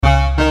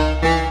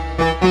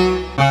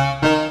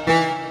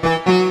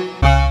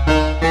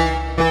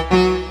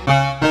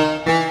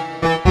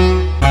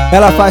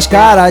Ela faz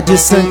cara de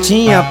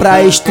santinha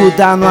pra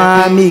estudar no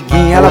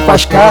amiguinha. Ela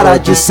faz cara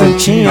de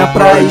santinha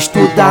pra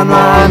estudar no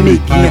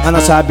amiguinha. Mas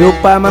não sabe o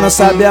pai, mas não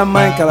sabe a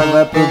mãe, que ela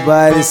vai pro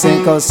baile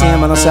sem calcinha.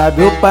 Mas não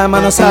sabe o pai,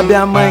 mas não sabe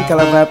a mãe, que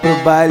ela vai pro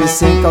baile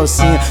sem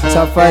calcinha.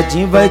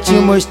 Safadinho vai te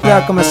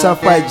mostrar como é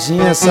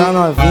safadinha, essa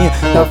novinha.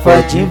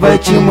 Safadinho vai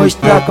te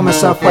mostrar como é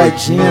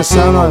safadinha,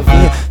 essa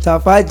novinha.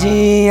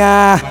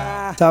 Safadinha,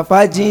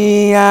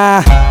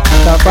 safadinha,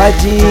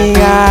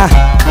 safadinha,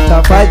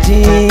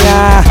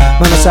 safadinha.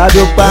 Mas não sabe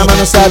o pai, mas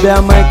não sabe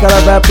a mãe, que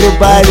ela vai pro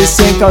baile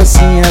sem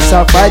calcinha.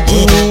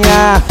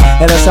 Safadinha,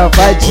 ela é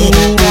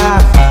safadinha.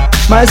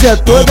 Mas é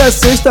toda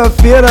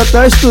sexta-feira,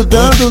 tá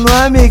estudando no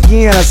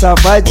amiguinha. Ela é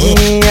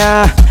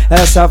safadinha,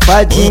 é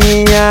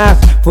safadinha.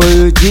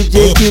 Foi o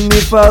DJ que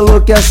me falou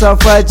que é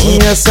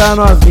safadinha, essa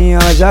novinha.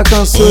 Ela já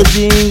cansou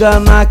de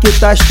enganar que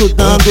tá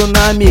estudando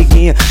na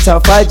amiguinha.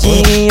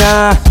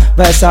 Safadinha,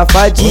 vai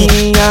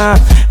safadinha.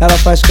 Ela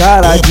faz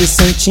cara de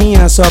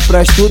santinha só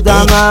pra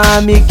estudar na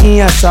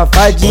amiguinha.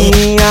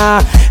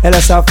 Safadinha, ela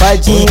é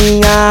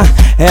safadinha.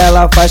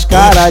 Ela faz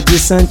cara de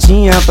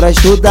santinha pra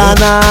estudar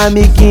na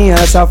amiguinha.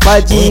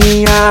 Safadinha.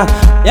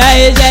 E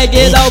aí,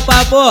 Jegue, dá o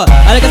papo.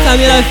 Olha que essa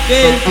mina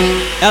fez.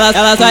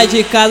 Ela sai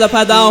de casa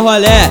pra dar um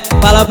rolé.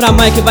 Fala pra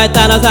mãe que vai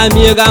tá nas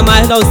amigas,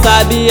 mas não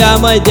sabe a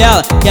mãe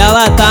dela que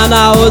ela tá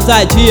na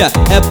ousadia.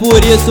 É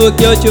por isso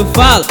que eu te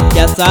falo que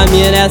essa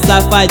mina é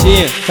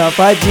safadinha.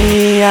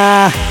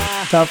 Safadinha,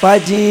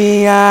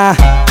 safadinha,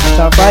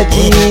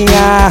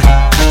 safadinha,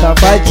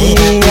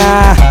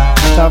 safadinha,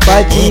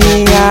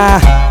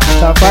 safadinha,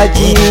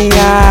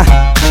 safadinha.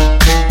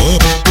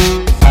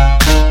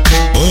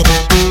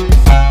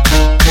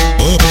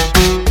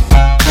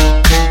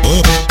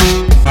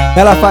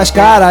 Ela faz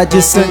cara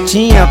de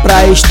santinha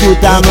pra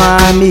estudar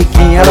no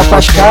amiguinha. Ela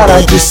faz cara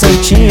de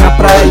santinha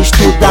pra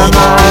estudar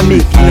no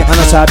amiguinha. Mas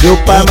não sabe o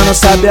pai, mas não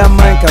sabe a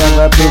mãe, que ela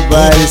vai pro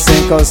baile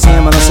sem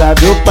calcinha. Mas não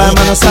sabe o pai,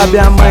 mas não sabe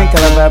a mãe, que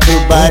ela vai pro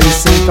baile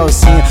sem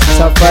calcinha.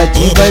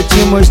 Safadinho vai te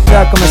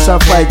mostrar como é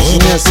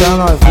safadinha, essa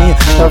novinha.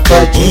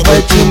 Safadinho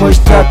vai te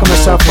mostrar como é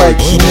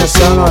safadinha,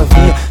 essa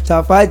novinha.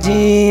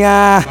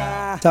 Safadinha,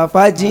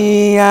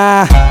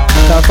 safadinha,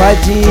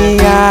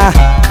 safadinha,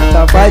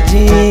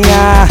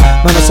 safadinha.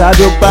 Mas não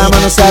sabe o pai,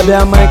 mas não sabe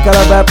a mãe, que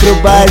ela vai pro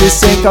baile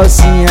sem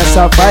calcinha.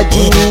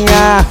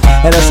 Safadinha,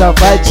 ela é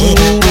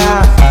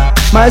safadinha.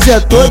 Mas é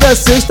toda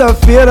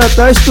sexta-feira,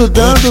 tá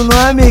estudando no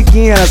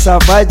amiguinha.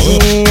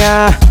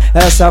 Safadinha,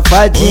 é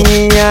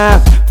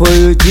safadinha.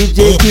 Foi o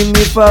DJ que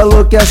me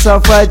falou que é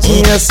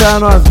safadinha, essa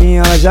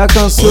novinha. Ela já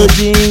cansou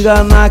de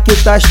enganar que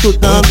tá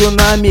estudando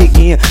na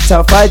amiguinha.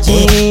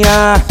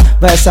 Safadinha,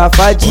 vai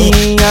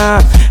safadinha.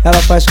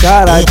 Ela faz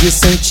cara de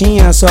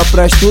santinha só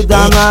pra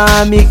estudar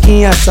na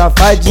amiguinha.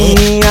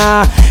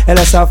 Safadinha,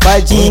 ela é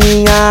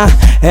safadinha.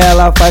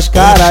 Ela faz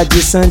cara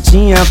de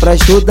santinha pra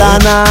estudar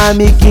na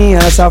amiguinha.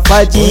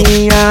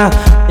 Safadinha.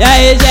 E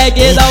aí,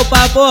 Jegue, dá o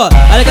papo.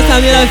 Olha que essa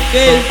mina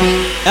fez.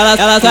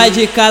 Ela sai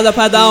de casa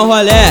pra dar um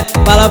rolé.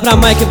 Fala pra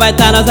mãe que vai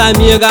tá nas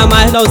amigas,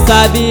 mas não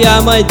sabe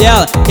a mãe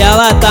dela que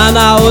ela tá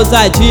na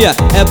ousadia.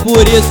 É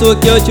por isso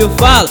que eu te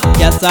falo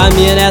que essa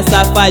mina é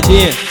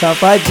safadinha.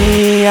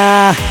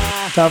 Safadinha,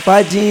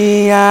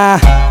 safadinha,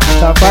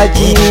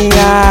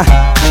 safadinha,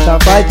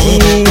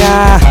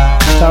 safadinha,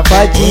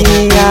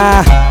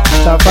 safadinha,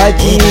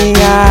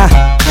 safadinha.